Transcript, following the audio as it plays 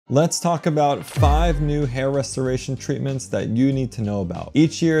Let's talk about 5 new hair restoration treatments that you need to know about.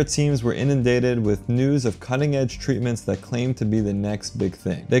 Each year it seems we're inundated with news of cutting-edge treatments that claim to be the next big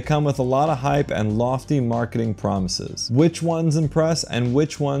thing. They come with a lot of hype and lofty marketing promises. Which ones impress and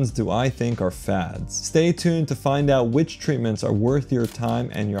which ones do I think are fads? Stay tuned to find out which treatments are worth your time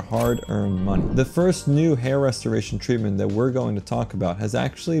and your hard-earned money. The first new hair restoration treatment that we're going to talk about has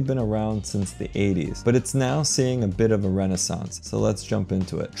actually been around since the 80s, but it's now seeing a bit of a renaissance, so let's jump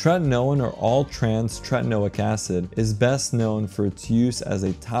into it. Tretinoin, or all-trans tretinoic acid, is best known for its use as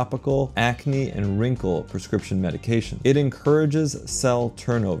a topical acne and wrinkle prescription medication. It encourages cell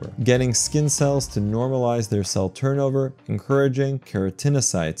turnover, getting skin cells to normalize their cell turnover, encouraging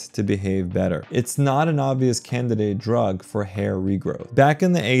keratinocytes to behave better. It's not an obvious candidate drug for hair regrowth. Back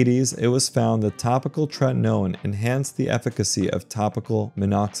in the 80s, it was found that topical tretinoin enhanced the efficacy of topical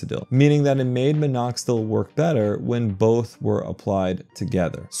minoxidil, meaning that it made minoxidil work better when both were applied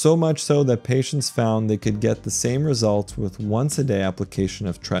together. So much so that patients found they could get the same results with once-a-day application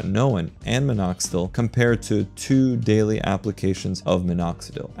of tretinoin and minoxidil compared to 2 daily applications of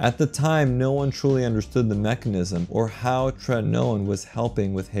minoxidil. At the time, no one truly understood the mechanism or how tretinoin was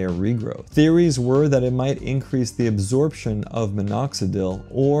helping with hair regrowth. Theories were that it might increase the absorption of minoxidil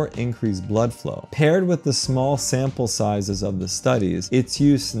or increase blood flow. Paired with the small sample sizes of the studies, its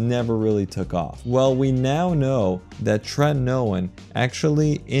use never really took off. Well, we now know that tretinoin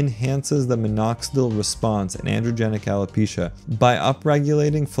actually enhances the minoxidil response in androgenic alopecia by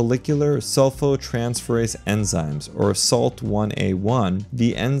upregulating follicular sulfotransferase enzymes, or SALT1A1,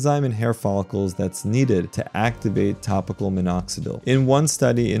 the enzyme in hair follicles that's needed to activate topical minoxidil. In one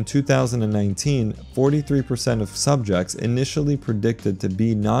study in 2019, 43% of subjects initially predicted to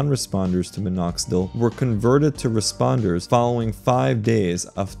be non-responders to minoxidil were converted to responders following 5 days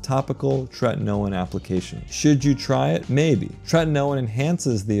of topical tretinoin application. Should you try it? Maybe. Tretinoin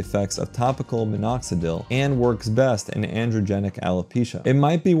enhances the effects of topical minoxidil and works best in androgenic alopecia. It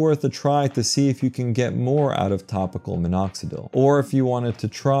might be worth a try to see if you can get more out of topical minoxidil, or if you wanted to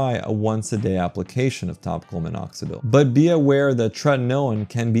try a once-a-day application of topical minoxidil. But be aware that tretinoin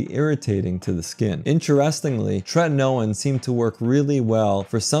can be irritating to the skin. Interestingly, tretinoin seemed to work really well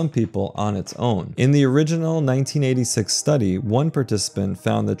for some people on its own. In the original 1986 study, one participant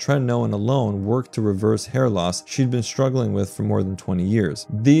found that tretinoin alone worked to reverse hair loss she'd been struggling with for more than 20 years.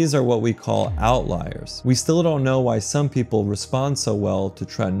 These are what we call outliers. We still don't know why some people respond so well to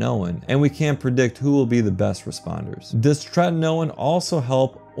tretinoin, and we can't predict who will be the best responders. Does tretinoin also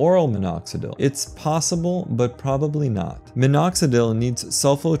help oral minoxidil? It's possible, but probably not. Minoxidil needs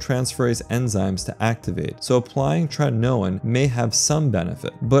sulfotransferase enzymes to activate, so applying tretinoin may have some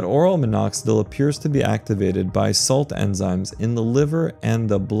benefit. But oral minoxidil appears to be activated by SALT enzymes in the liver and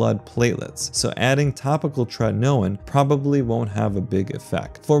the blood platelets, so adding topical tretinoin probably won't have a big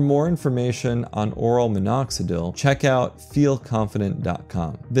effect. For more information on oral minoxidil, check out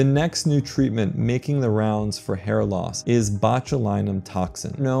feelconfident.com. The next new treatment making the rounds for hair loss is botulinum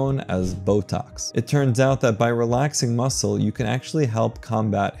toxin, known as Botox. It turns out that by relaxing muscle, you can actually help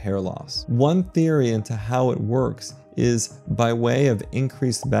combat hair loss. One theory into how it works is by way of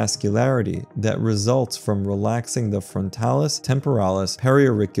increased vascularity that results from relaxing the frontalis, temporalis,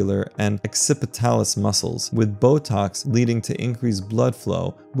 periauricular, and occipitalis muscles, with Botox leading to increased blood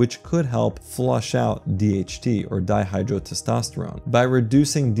flow, which could help flush out DHT, or dihydrotestosterone. By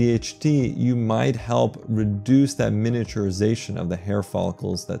reducing DHT, you might help reduce that miniaturization of the hair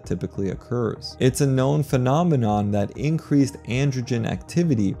follicles that typically occurs. It's a known phenomenon that increased androgen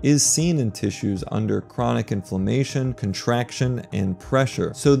activity is seen in tissues under chronic inflammation, contraction, and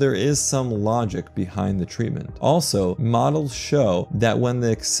pressure, so there is some logic behind the treatment. Also, models show that when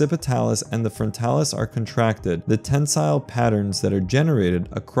the occipitalis and the frontalis are contracted, the tensile patterns that are generated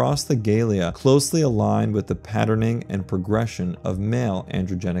across the galea closely align with the patterning and progression of male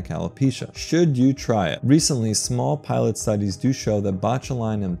androgenic alopecia. Should you try it? Recently, small pilot studies do show that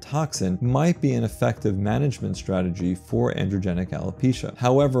botulinum toxin might be an effective management strategy for androgenic alopecia.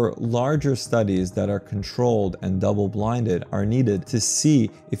 However, larger studies that are controlled and double-blinded are needed to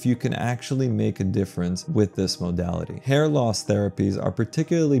see if you can actually make a difference with this modality. Hair loss therapies are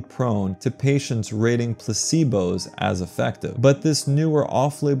particularly prone to patients rating placebos as effective, but this newer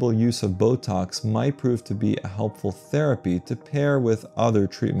off-label use of Botox might prove to be a helpful therapy to pair with other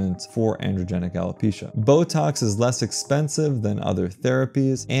treatments for androgenic alopecia. Botox is less expensive than other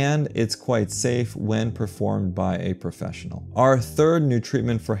therapies, and it's quite safe when performed by a professional. Our third new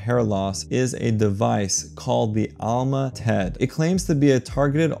treatment for hair loss is a device called the Alma TED. It claims to be a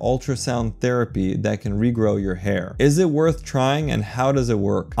targeted ultrasound therapy that can regrow your hair. Is it worth trying, and how does it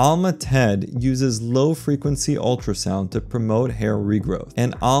work? Alma TED uses low-frequency ultrasound to promote hair regrowth,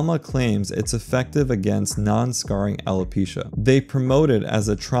 and Alma claims it's effective against non-scarring alopecia. They promote it as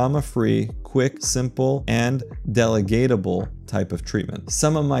a trauma-free, quick, simple, and delegatable type of treatment.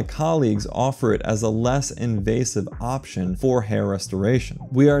 Some of my colleagues offer it as a less invasive option for hair restoration.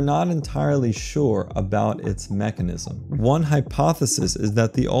 We are not entirely sure about its mechanism. One hypothesis is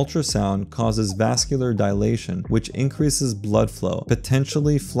that the ultrasound causes vascular dilation, which increases blood flow,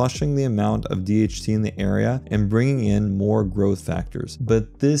 potentially flushing the amount of DHT in the area and bringing in more growth factors.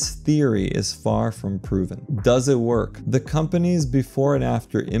 But this theory is far from proven. Does it work? The company's before and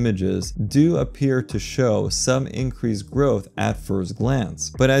after images do appear to show some increased growth at first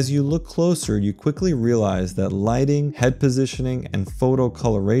glance, but as you look closer, you quickly realize that lighting, head positioning, and photo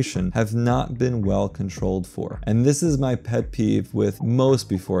coloration have not been well controlled for. And this is my pet peeve with most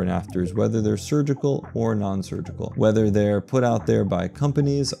before and afters, whether they're surgical or non-surgical, whether they're put out there by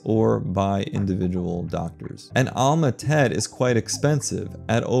companies or by individual doctors. And Alma TED is quite expensive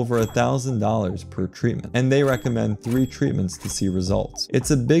at over $1,000 per treatment, and they recommend 3 treatments to see results. It's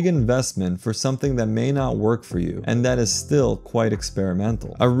a big investment for something that may not work for you, and that is still quite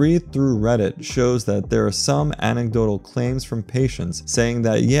experimental. A read through Reddit shows that there are some anecdotal claims from patients saying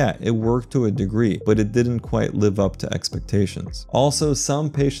that yeah, it worked to a degree, but it didn't quite live up to expectations. Also, some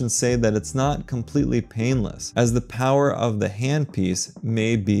patients say that it's not completely painless, as the power of the handpiece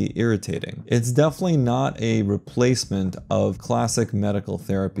may be irritating. It's definitely not a replacement of classic medical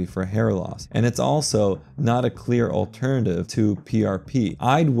therapy for hair loss, and it's also not a clear alternative to PRP.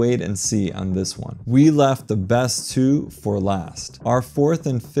 I'd wait and see on this one. We left the best 2 for last. Our 4th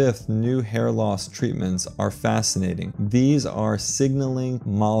and 5th new hair loss treatments are fascinating. These are signaling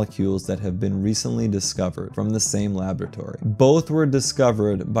molecules that have been recently discovered from the same laboratory. Both were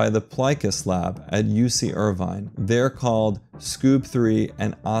discovered by the Plikus lab at UC Irvine. They're called SCOOP3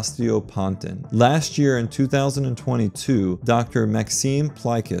 and Osteopontin. Last year in 2022, Dr. Maxime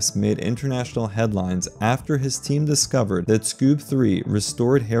Plikus made international headlines after his team discovered that SCOOP3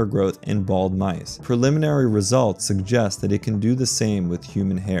 restored hair growth in bald mice. Preliminary results suggest that it can do the same with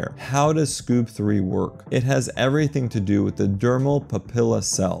human hair. How does SCOOP3 work? It has everything to do with the dermal papilla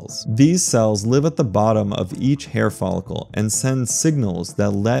cells. These cells live at the bottom of each hair follicle and send signals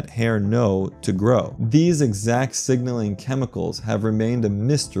that let hair know to grow. These exact signaling chemicals have remained a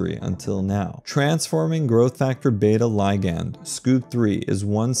mystery until now. Transforming growth factor beta ligand, SCOOP3, is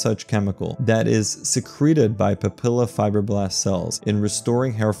one such chemical that is secreted by papilla fibroblast cells in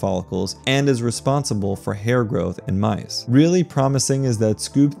restoring hair follicles and is responsible for hair growth in mice. Really promising is that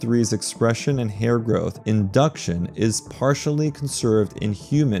SCOOP3's expression and hair growth induction is partially conserved in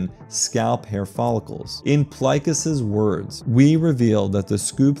human scalp hair follicles. In Plikus's words, we reveal that the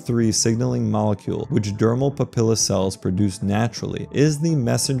SCOOP3 signaling molecule, which dermal papilla cells produce naturally, is the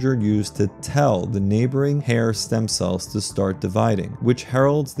messenger used to tell the neighboring hair stem cells to start dividing, which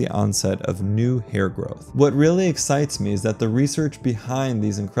heralds the onset of new hair growth. What really excites me is that the research behind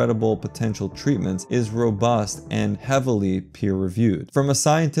these incredible potential treatments is robust and heavily peer-reviewed. From a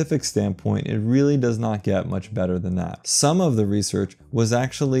scientific standpoint, it really does not get much better than that. Some of the research was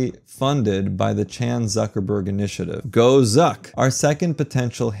actually funded by the Chan Zuckerberg Initiative. Go Zuck! Our second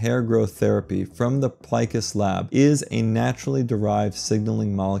potential hair growth therapy from the Plikus lab is a naturally derived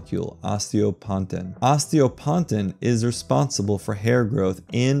signaling molecule, osteopontin. Osteopontin is responsible for hair growth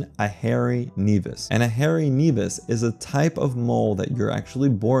in a hairy nevus, and a hairy nevus is a type of mole that you're actually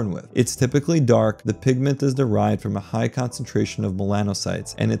born with. It's typically dark, the pigment is derived from a high concentration of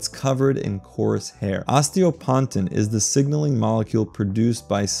melanocytes, and it's covered in coarse hair. Osteopontin is the signaling molecule produced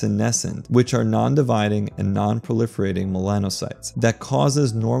by senescent, which are non-dividing and non-proliferating melanocytes, that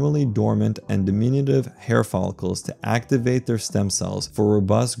causes normally dormant and diminutive hair follicles to activate their stem cells for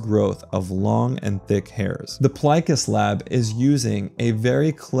robust growth of long and thick hairs. The Plikus lab is using a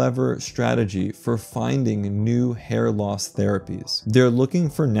very clever strategy for finding new hair loss therapies. They're looking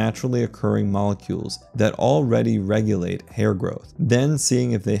for naturally occurring molecules that already regulate hair growth, then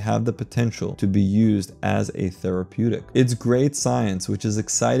seeing if they have the potential to be used as a therapeutic. It's great science, which is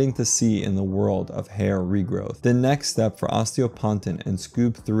exciting to see in the world of hair regrowth. The next step for osteopontin and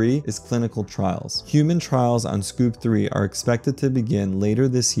SCOOP3 is clinical trials. Human trials on SCOOP3 are expected to begin later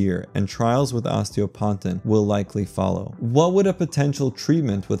this year, and trials with osteopontin will likely follow. What would a potential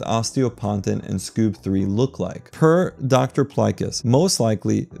treatment with osteopontin and SCOOP3 look like? Per Dr. Plikus, most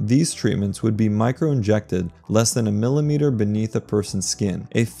likely these treatments would be microinjected less than a millimeter beneath a person's skin,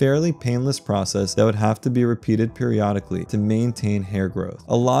 a fairly painless process that would have to be repeated periodically to maintain hair growth.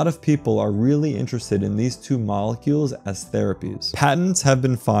 A lot of people are really interested in these two molecules as therapies. Patents have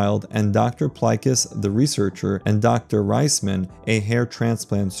been filed, and Dr. Plikis, the researcher, and Dr. Reisman, a hair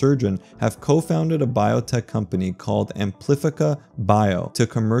transplant surgeon, have co-founded a biotech company called Amplifica Bio to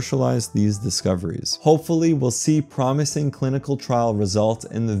commercialize these discoveries. Hopefully, we'll see promising clinical trial results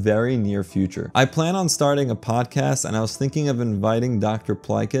in the very near future. I plan on starting a podcast, and I was thinking of inviting Dr.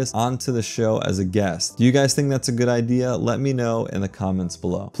 Plikis onto the show as a guest. Do you guys think that's a good idea? Let me know in the comments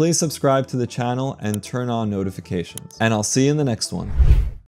below. Please subscribe to the channel and turn on notifications. And I'll see you in the next one.